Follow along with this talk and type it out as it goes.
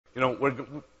You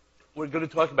know, we're going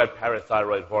to talk about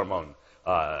parathyroid hormone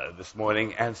this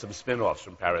morning and some spin-offs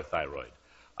from parathyroid,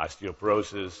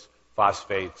 osteoporosis,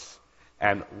 phosphates,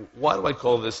 and why do I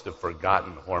call this the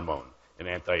forgotten hormone in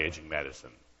anti-aging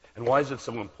medicine? And why is it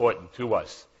so important to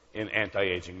us in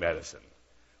anti-aging medicine?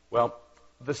 Well,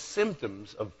 the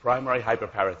symptoms of primary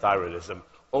hyperparathyroidism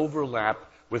overlap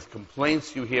with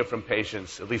complaints you hear from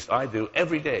patients, at least I do,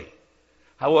 every day.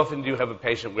 How often do you have a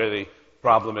patient where the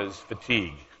problem is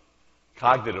fatigue,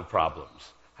 cognitive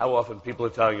problems? How often people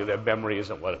are telling you their memory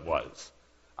isn't what it was?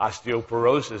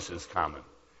 Osteoporosis is common,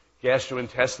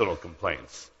 gastrointestinal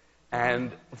complaints.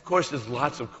 And, of course, there's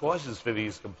lots of causes for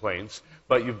these complaints,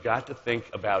 but you've got to think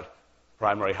about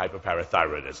primary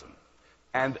hyperparathyroidism.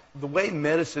 And the way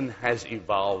medicine has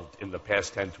evolved in the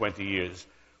past 10, 20 years,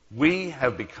 we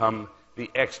have become the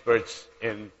experts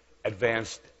in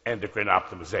advanced endocrine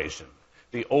optimization.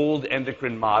 The old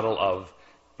endocrine model of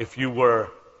if you were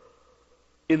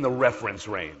in the reference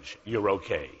range, you're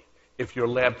okay. If your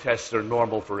lab tests are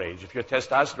normal for age, if your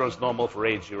testosterone is normal for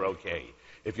age, you're okay.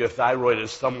 If your thyroid is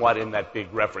somewhat in that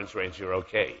big reference range, you're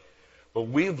okay. But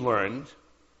we've learned,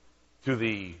 to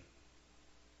the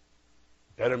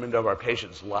betterment of our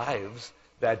patients' lives,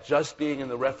 that just being in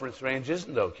the reference range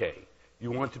isn't okay. You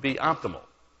want to be optimal.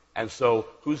 And so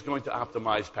who's going to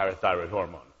optimize parathyroid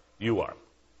hormone? You are.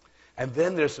 And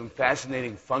then there's some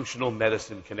fascinating functional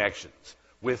medicine connections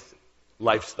with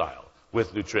lifestyle,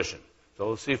 with nutrition. So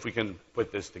let's see if we can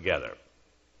put this together.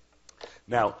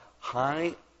 Now,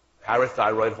 high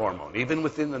parathyroid hormone, even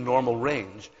within the normal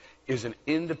range, is an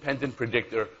independent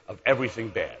predictor of everything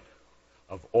bad,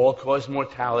 of all-cause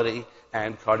mortality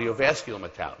and cardiovascular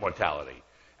mortality.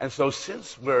 And so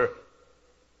since we're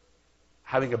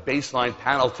having a baseline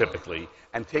panel typically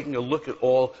and taking a look at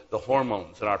all the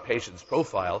hormones in our patient's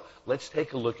profile, let's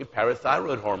take a look at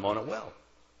parathyroid hormone as well.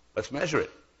 Let's measure it.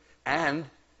 And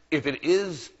if it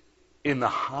is in the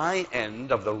high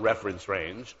end of the reference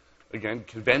range, again,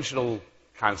 conventional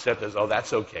concept is, oh,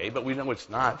 that's okay, but we know it's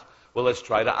not. Well, let's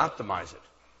try to optimize it.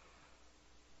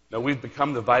 Now, we've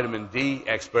become the vitamin D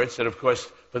experts, and of course,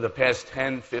 for the past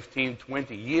 10, 15,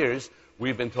 20 years,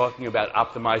 we've been talking about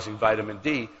optimizing vitamin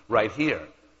D right here.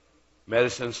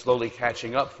 Medicine's slowly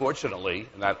catching up, fortunately,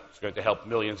 and that's going to help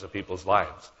millions of people's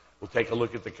lives. We'll take a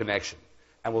look at the connection,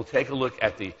 and we'll take a look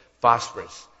at the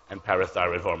phosphorus and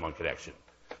parathyroid hormone connection.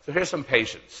 So here's some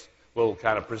patients. We'll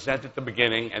kind of present at the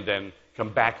beginning and then come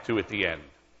back to at the end.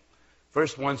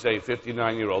 First one's a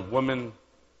 59-year-old woman,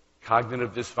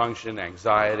 cognitive dysfunction,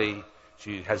 anxiety.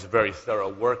 She has a very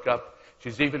thorough workup.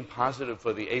 She's even positive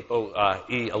for the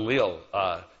ApoE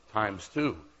allele times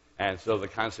 2. And so the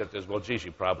concept is, well, gee, she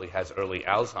probably has early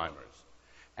Alzheimer's.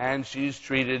 And she's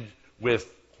treated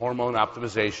with hormone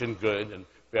optimization, good, and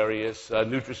various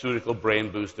nutraceutical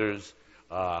brain boosters.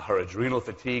 Her adrenal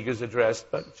fatigue is addressed,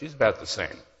 but she's about the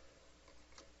same.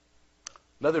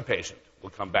 Another patient we'll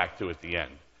come back to at the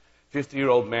end.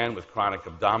 50-year-old man with chronic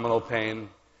abdominal pain.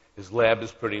 His lab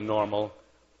is pretty normal.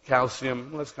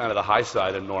 Calcium, well, that's kind of the high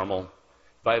side of normal.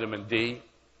 Vitamin D,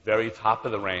 very top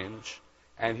of the range.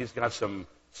 And he's got some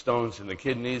stones in the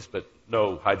kidneys, but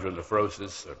no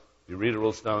hydronephrosis or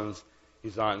ureteral stones.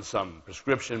 He's on some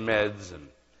prescription meds, and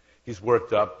he's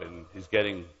worked up, and he's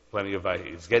getting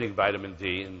vitamin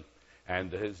D,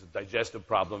 and his digestive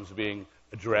problems are being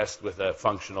addressed with a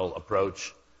functional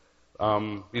approach.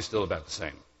 He's still about the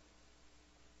same.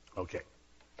 Okay.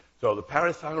 So the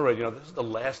parathyroid, this is the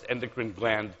last endocrine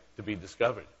gland to be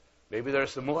discovered. Maybe there are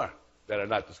some more that are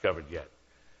not discovered yet.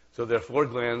 So there are 4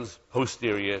 glands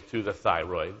posterior to the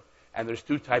thyroid, and there's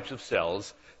 2 types of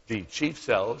cells: the chief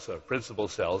cells, or principal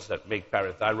cells, that make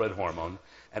parathyroid hormone,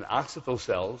 and oxyphil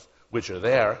cells, which are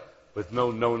there with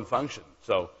no known function.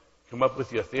 So come up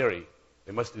with your theory.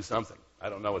 They must do something. I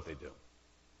don't know what they do.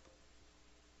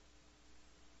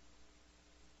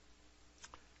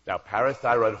 Now,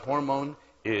 parathyroid hormone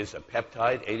is a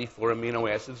peptide, 84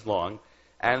 amino acids long,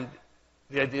 and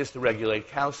the idea is to regulate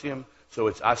calcium, so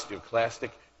it's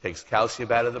osteoclastic, takes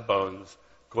calcium out of the bones,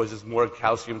 causes more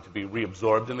calcium to be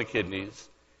reabsorbed in the kidneys.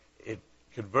 It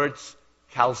converts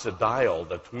calcidiol,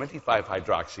 the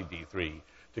 25-hydroxy-D3,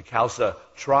 to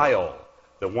calcitriol,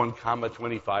 the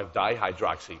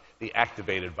 1,25-dihydroxy, the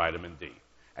activated vitamin D,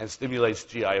 and stimulates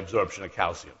GI absorption of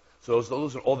calcium. So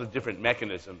those are all the different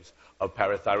mechanisms of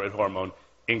parathyroid hormone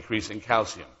increasing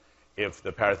calcium. If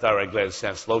the parathyroid gland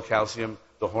sense low calcium,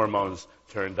 the hormone's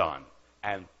turned on.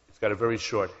 And it's got a very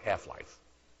short half-life.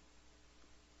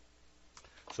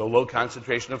 So low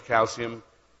concentration of calcium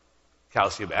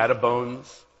out of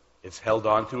bones, it's held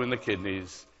onto in the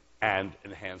kidneys, and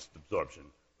enhanced absorption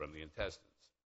from the intestines.